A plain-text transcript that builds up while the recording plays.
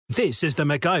This is the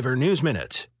MacIver News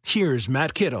Minute. Here's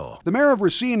Matt Kittle. The mayor of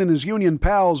Racine and his union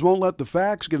pals won't let the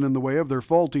facts get in the way of their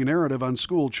faulty narrative on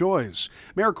school choice.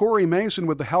 Mayor Corey Mason,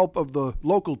 with the help of the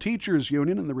local teachers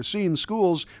union and the Racine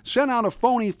schools, sent out a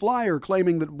phony flyer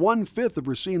claiming that 1/5 of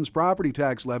Racine's property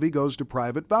tax levy goes to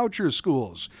private voucher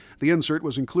schools. The insert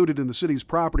was included in the city's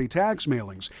property tax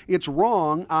mailings. It's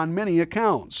wrong on many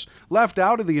accounts. Left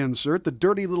out of the insert, the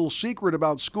dirty little secret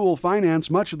about school finance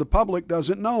much of the public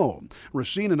doesn't know.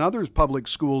 Racine and other public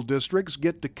school districts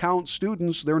get to count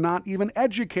students they're not even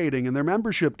educating in their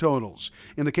membership totals.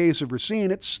 In the case of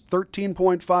Racine, it's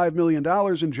 $13.5 million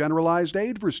in generalized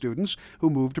aid for students who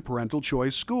move to parental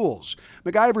choice schools.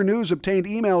 MacIver News obtained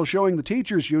emails showing the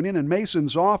teachers union and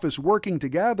Mason's office working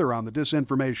together on the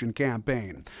disinformation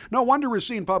campaign. No wonder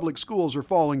Racine public schools are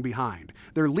falling behind.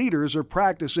 Their leaders are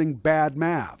practicing bad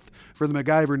math. For the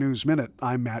MacIver News Minute,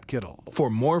 I'm Matt Kittle. For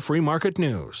more free market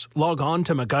news, log on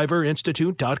to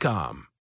MacIverinstitute.com.